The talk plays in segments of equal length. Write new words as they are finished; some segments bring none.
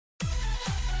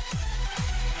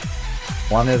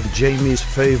One of Jamie's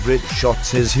favorite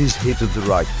shots is his hit of the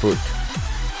right foot.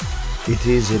 It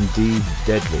is indeed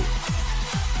deadly.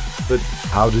 But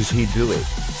how does he do it?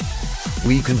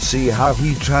 We can see how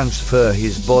he transfers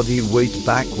his body weight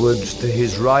backwards to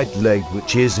his right leg,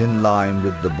 which is in line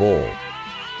with the ball.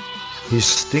 His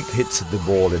stick hits the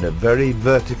ball in a very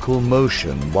vertical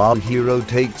motion while he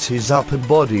rotates his upper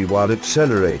body while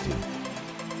accelerating.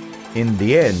 In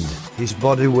the end, his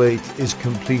body weight is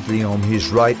completely on his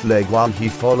right leg while he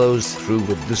follows through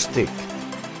with the stick.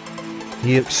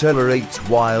 He accelerates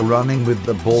while running with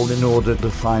the ball in order to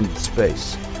find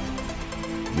space.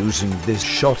 Using this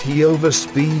shot, he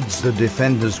overspeeds the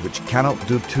defenders, which cannot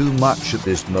do too much at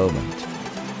this moment.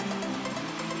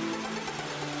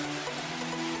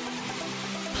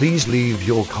 Please leave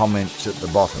your comments at the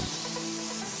bottom.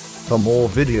 For more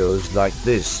videos like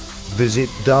this, visit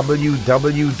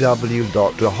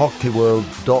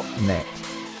www.hockeyworld.net.